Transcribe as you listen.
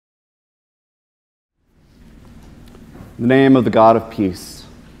In the name of the God of peace,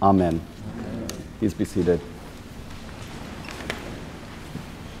 amen. Please be seated.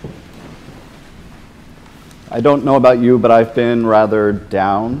 I don't know about you, but I've been rather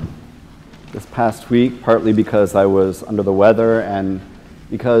down this past week, partly because I was under the weather and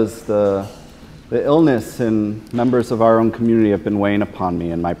because the illness in members of our own community have been weighing upon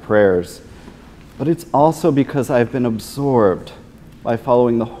me in my prayers. But it's also because I've been absorbed by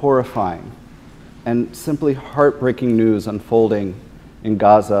following the horrifying and simply heartbreaking news unfolding in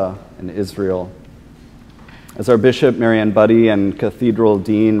Gaza and Israel. As our Bishop Marianne Buddy and Cathedral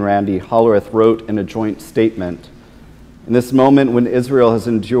Dean Randy Hollerith wrote in a joint statement, in this moment when Israel has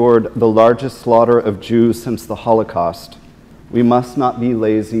endured the largest slaughter of Jews since the Holocaust, we must not be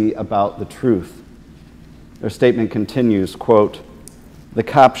lazy about the truth. Their statement continues, quote, "The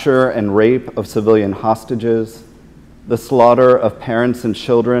capture and rape of civilian hostages, the slaughter of parents and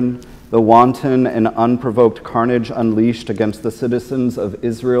children, the wanton and unprovoked carnage unleashed against the citizens of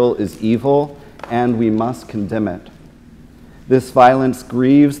Israel is evil, and we must condemn it. This violence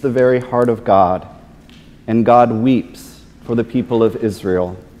grieves the very heart of God, and God weeps for the people of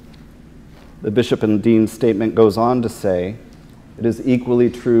Israel." The Bishop and Dean's statement goes on to say, it is equally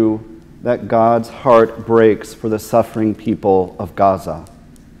true that God's heart breaks for the suffering people of Gaza.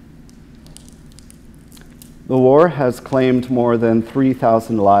 The war has claimed more than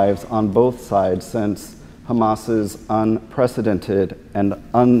 3,000 lives on both sides since Hamas's unprecedented and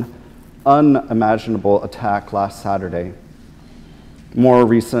unimaginable attack last Saturday. More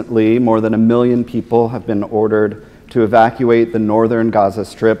recently, more than 1 million people have been ordered to evacuate the northern Gaza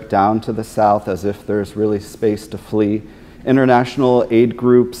Strip down to the south as if there's really space to flee. International aid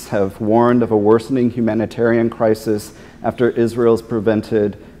groups have warned of a worsening humanitarian crisis after Israel's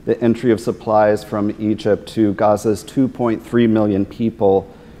prevented the entry of supplies from Egypt to Gaza's 2.3 million people.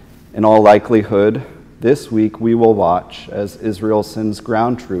 In all likelihood, this week we will watch as Israel sends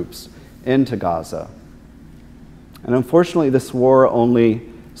ground troops into Gaza. And unfortunately, this war only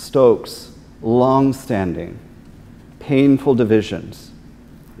stokes long-standing, painful divisions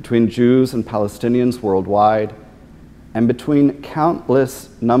between Jews and Palestinians worldwide, and between countless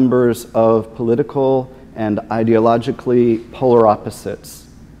numbers of political and ideologically polar opposites.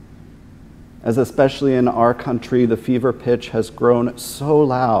 As especially in our country, the fever pitch has grown so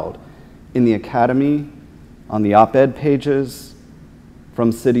loud in the academy, on the op-ed pages,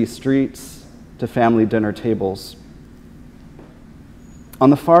 from city streets to family dinner tables. On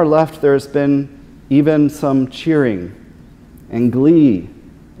the far left, there's been even some cheering and glee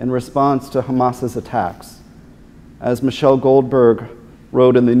in response to Hamas's attacks. As Michelle Goldberg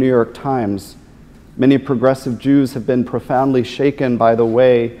wrote in the New York Times, many progressive Jews have been profoundly shaken by the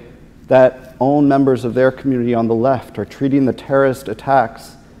way that own members of their community on the left are treating the terrorist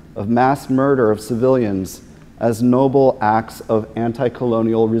attacks of mass murder of civilians as noble acts of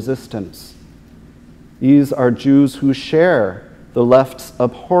anti-colonial resistance. These are Jews who share the left's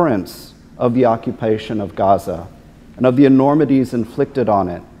abhorrence of the occupation of Gaza and of the enormities inflicted on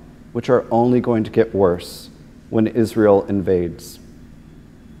it, which are only going to get worse when Israel invades.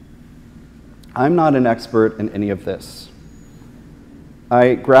 I'm not an expert in any of this.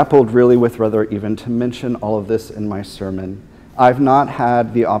 I grappled really with whether even to mention all of this in my sermon. I've not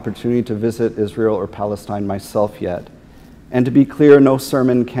had the opportunity to visit Israel or Palestine myself yet. And to be clear, no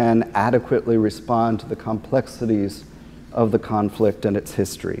sermon can adequately respond to the complexities of the conflict and its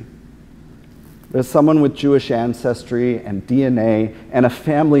history. There's someone with Jewish ancestry and DNA and a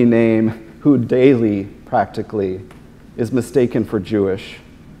family name who daily, practically, is mistaken for Jewish.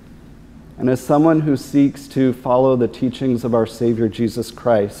 And as someone who seeks to follow the teachings of our Savior Jesus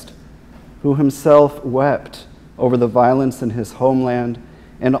Christ, who himself wept over the violence in his homeland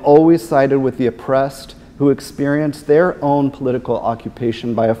and always sided with the oppressed who experienced their own political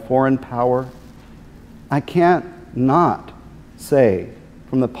occupation by a foreign power, I can't not say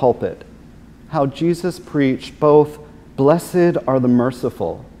from the pulpit how Jesus preached both, "Blessed are the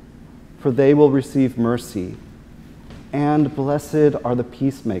merciful, for they will receive mercy," and "Blessed are the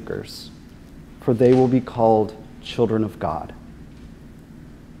peacemakers, for they will be called children of God."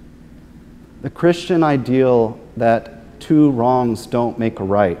 The Christian ideal that two wrongs don't make a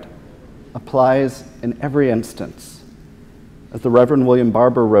right applies in every instance. As the Reverend William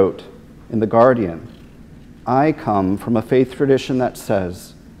Barber wrote in The Guardian, "I come from a faith tradition that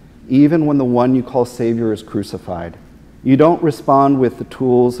says, even when the one you call Savior is crucified, you don't respond with the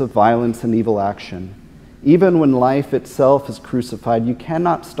tools of violence and evil action. Even when life itself is crucified, you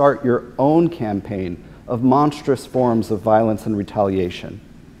cannot start your own campaign of monstrous forms of violence and retaliation."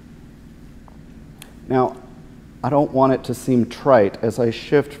 Now, I don't want it to seem trite as I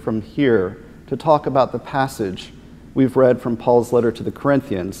shift from here to talk about the passage we've read from Paul's letter to the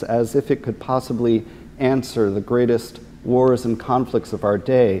Corinthians, as if it could possibly answer the greatest wars and conflicts of our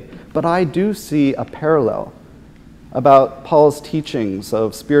day. But I do see a parallel about Paul's teachings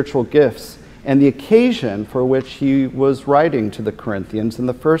of spiritual gifts and the occasion for which he was writing to the Corinthians in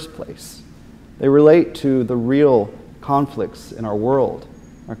the first place. They relate to the real conflicts in our world,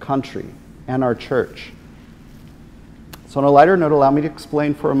 our country, and our church. So on a lighter note, allow me to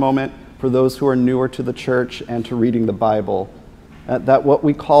explain for a moment, for those who are newer to the church and to reading the Bible, that what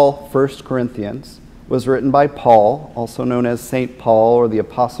we call 1 Corinthians was written by Paul, also known as St. Paul or the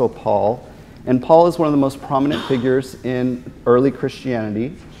Apostle Paul. And Paul is one of the most prominent figures in early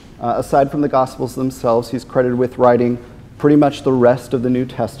Christianity. Aside from the Gospels themselves, he's credited with writing pretty much the rest of the New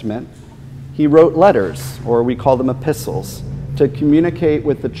Testament. He wrote letters, or we call them epistles, to communicate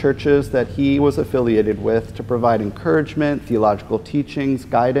with the churches that he was affiliated with, to provide encouragement, theological teachings,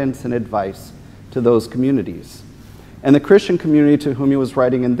 guidance, and advice to those communities. And the Christian community to whom he was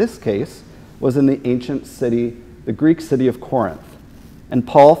writing in this case was in the ancient city, the Greek city of Corinth. And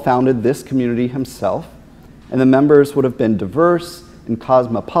Paul founded this community himself, and the members would have been diverse and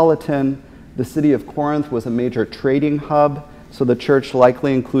cosmopolitan. The city of Corinth was a major trading hub, so the church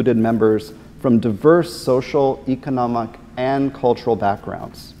likely included members from diverse social, economic, and cultural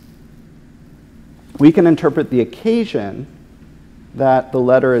backgrounds. We can interpret the occasion that the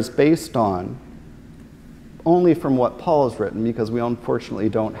letter is based on only from what Paul has written, because we unfortunately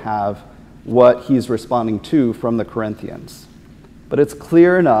don't have what he's responding to from the Corinthians. But it's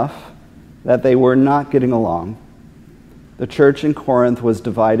clear enough that they were not getting along. The church in Corinth was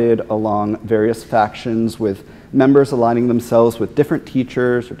divided along various factions, with members aligning themselves with different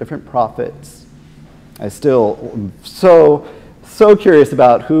teachers or different prophets. I still am so curious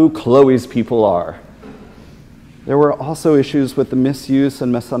about who Chloe's people are. There were also issues with the misuse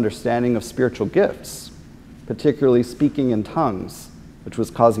and misunderstanding of spiritual gifts, particularly speaking in tongues, which was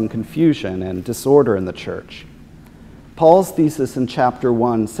causing confusion and disorder in the church. Paul's thesis in chapter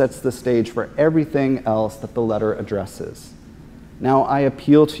 1 sets the stage for everything else that the letter addresses. Now I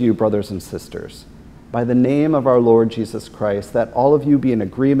appeal to you, brothers and sisters, by the name of our Lord Jesus Christ, that all of you be in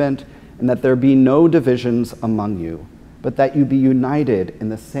agreement, and that there be no divisions among you, but that you be united in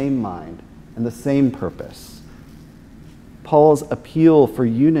the same mind and the same purpose. Paul's appeal for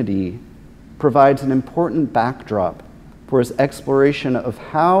unity provides an important backdrop for his exploration of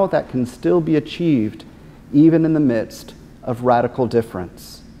how that can still be achieved even in the midst of radical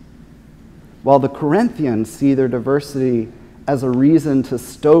difference. While the Corinthians see their diversity as a reason to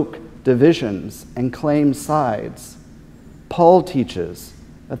stoke divisions and claim sides, Paul teaches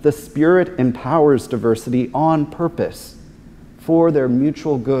that the Spirit empowers diversity on purpose for their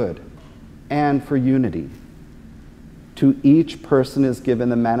mutual good and for unity. To each person is given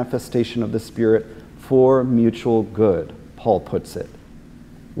the manifestation of the Spirit for mutual good, Paul puts it.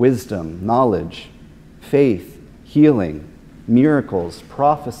 Wisdom, knowledge, faith, healing, miracles,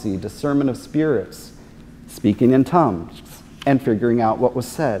 prophecy, discernment of spirits, speaking in tongues, and figuring out what was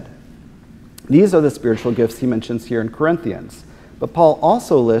said. These are the spiritual gifts he mentions here in Corinthians. But Paul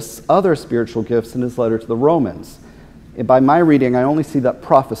also lists other spiritual gifts in his letter to the Romans. By my reading, I only see that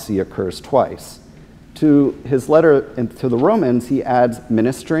prophecy occurs twice. To his letter to the Romans, he adds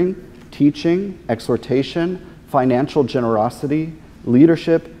ministering, teaching, exhortation, financial generosity,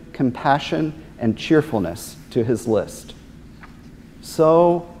 leadership, compassion, and cheerfulness to his list.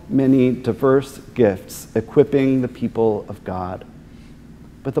 So many diverse gifts equipping the people of God.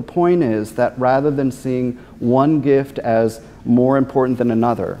 But the point is that rather than seeing one gift as more important than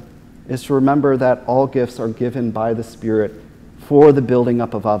another, is to remember that all gifts are given by the Spirit for the building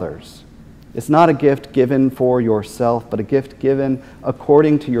up of others. It's not a gift given for yourself, but a gift given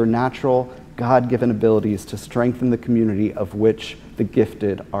according to your natural, God-given abilities to strengthen the community of which the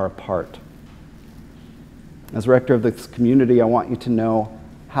gifted are a part. As rector of this community, I want you to know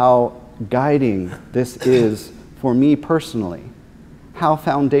how guiding this is for me personally, how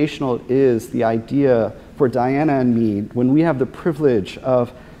foundational it is, the idea for Diana and me, when we have the privilege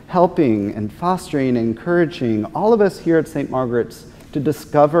of helping and fostering and encouraging all of us here at St. Margaret's to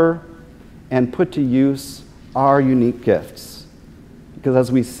discover and put to use our unique gifts. Because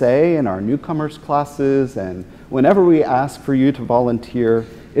as we say in our newcomers classes and whenever we ask for you to volunteer,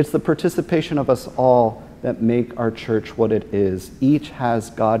 it's the participation of us all that make our church what it is. Each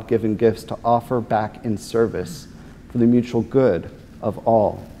has God-given gifts to offer back in service for the mutual good of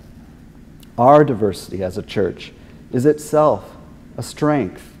all. Our diversity as a church is itself a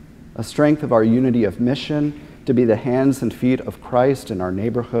strength of our unity of mission, to be the hands and feet of Christ in our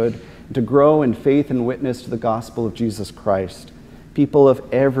neighborhood, and to grow in faith and witness to the gospel of Jesus Christ. People of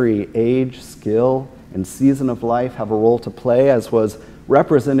every age, skill, and season of life have a role to play, as was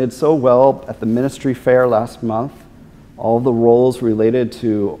represented so well at the ministry fair last month. All the roles related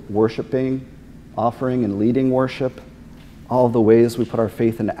to worshiping, offering, and leading worship, all the ways we put our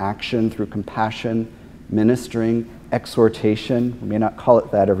faith into action through compassion, ministering, exhortation. We may not call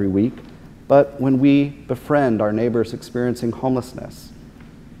it that every week, but when we befriend our neighbors experiencing homelessness.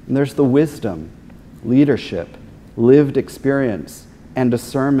 And there's the wisdom, leadership, lived experience, and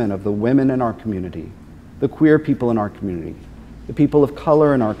discernment of the women in our community, the queer people in our community, the people of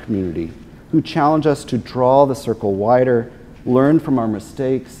color in our community, who challenge us to draw the circle wider, learn from our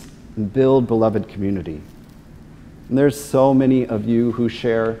mistakes, and build beloved community. And there's so many of you who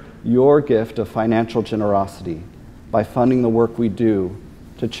share your gift of financial generosity by funding the work we do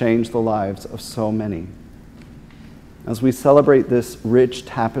to change the lives of so many. As we celebrate this rich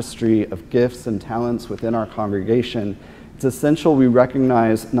tapestry of gifts and talents within our congregation, it's essential we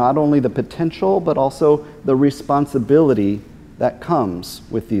recognize not only the potential, but also the responsibility that comes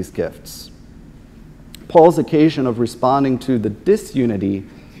with these gifts. Paul's occasion of responding to the disunity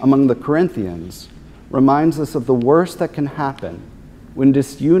among the Corinthians reminds us of the worst that can happen when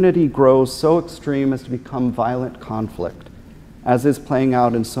disunity grows so extreme as to become violent conflict, as is playing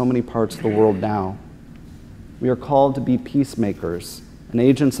out in so many parts of the world now. We are called to be peacemakers and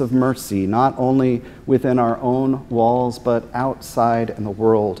agents of mercy, not only within our own walls, but outside in the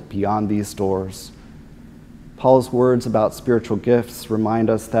world beyond these doors. Paul's words about spiritual gifts remind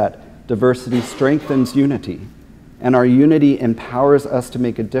us that diversity strengthens unity, and our unity empowers us to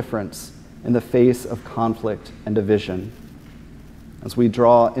make a difference in the face of conflict and division. As we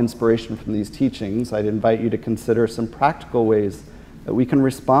draw inspiration from these teachings, I'd invite you to consider some practical ways that we can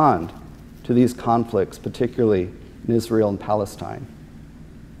respond to these conflicts, particularly in Israel and Palestine.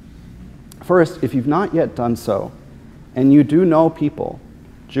 First, if you've not yet done so, and you do know people,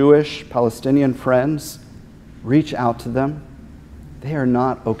 Jewish, Palestinian friends, reach out to them. They are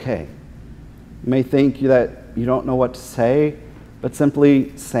not okay. You may think that you don't know what to say, but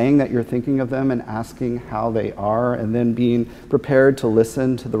simply saying that you're thinking of them and asking how they are, and then being prepared to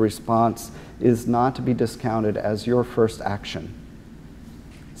listen to the response is not to be discounted as your first action.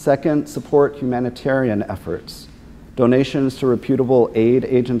 Second, support humanitarian efforts. Donations to reputable aid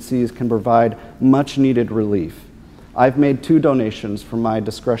agencies can provide much-needed relief. I've made 2 donations from my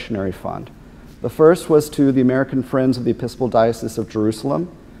discretionary fund. The first was to the American Friends of the Episcopal Diocese of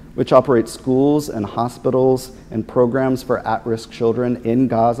Jerusalem, which operates schools and hospitals and programs for at-risk children in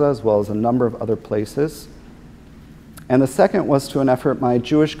Gaza, as well as a number of other places. And the second was to an effort my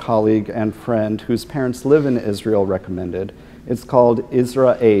Jewish colleague and friend whose parents live in Israel recommended. It's called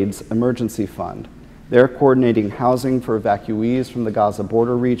IsraAid's Emergency Fund. They're coordinating housing for evacuees from the Gaza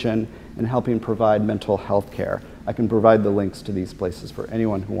border region and helping provide mental health care. I can provide the links to these places for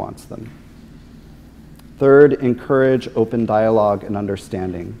anyone who wants them. Third, encourage open dialogue and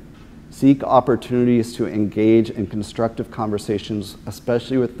understanding. Seek opportunities to engage in constructive conversations,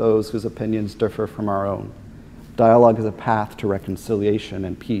 especially with those whose opinions differ from our own. Dialogue is a path to reconciliation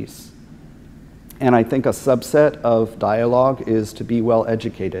and peace. And I think a subset of dialogue is to be well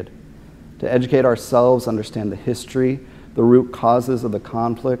educated. To educate ourselves, understand the history, the root causes of the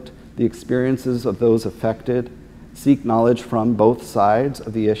conflict, the experiences of those affected, seek knowledge from both sides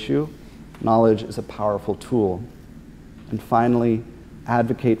of the issue. Knowledge is a powerful tool. And finally,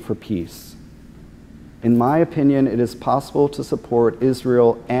 advocate for peace. In my opinion, it is possible to support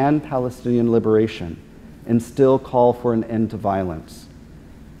Israel and Palestinian liberation and still call for an end to violence.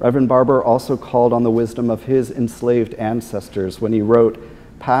 Reverend Barber also called on the wisdom of his enslaved ancestors when he wrote,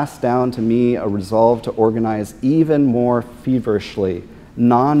 "Pass down to me a resolve to organize even more feverishly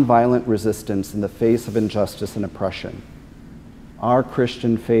nonviolent resistance in the face of injustice and oppression." Our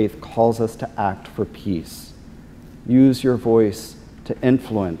Christian faith calls us to act for peace. Use your voice to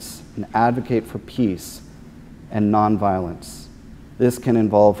influence and advocate for peace and nonviolence. This can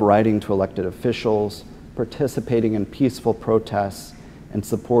involve writing to elected officials, participating in peaceful protests, and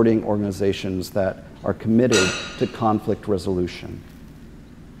supporting organizations that are committed to conflict resolution.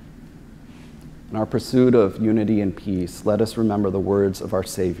 In our pursuit of unity and peace, let us remember the words of our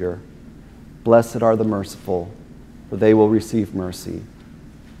Savior. "Blessed are the merciful, for they will receive mercy.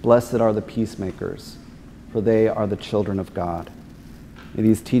 Blessed are the peacemakers, for they are the children of God." May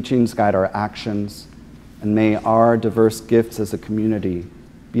these teachings guide our actions, and may our diverse gifts as a community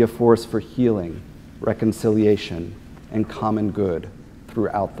be a force for healing, reconciliation, and common good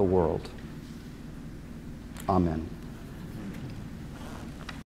throughout the world. Amen.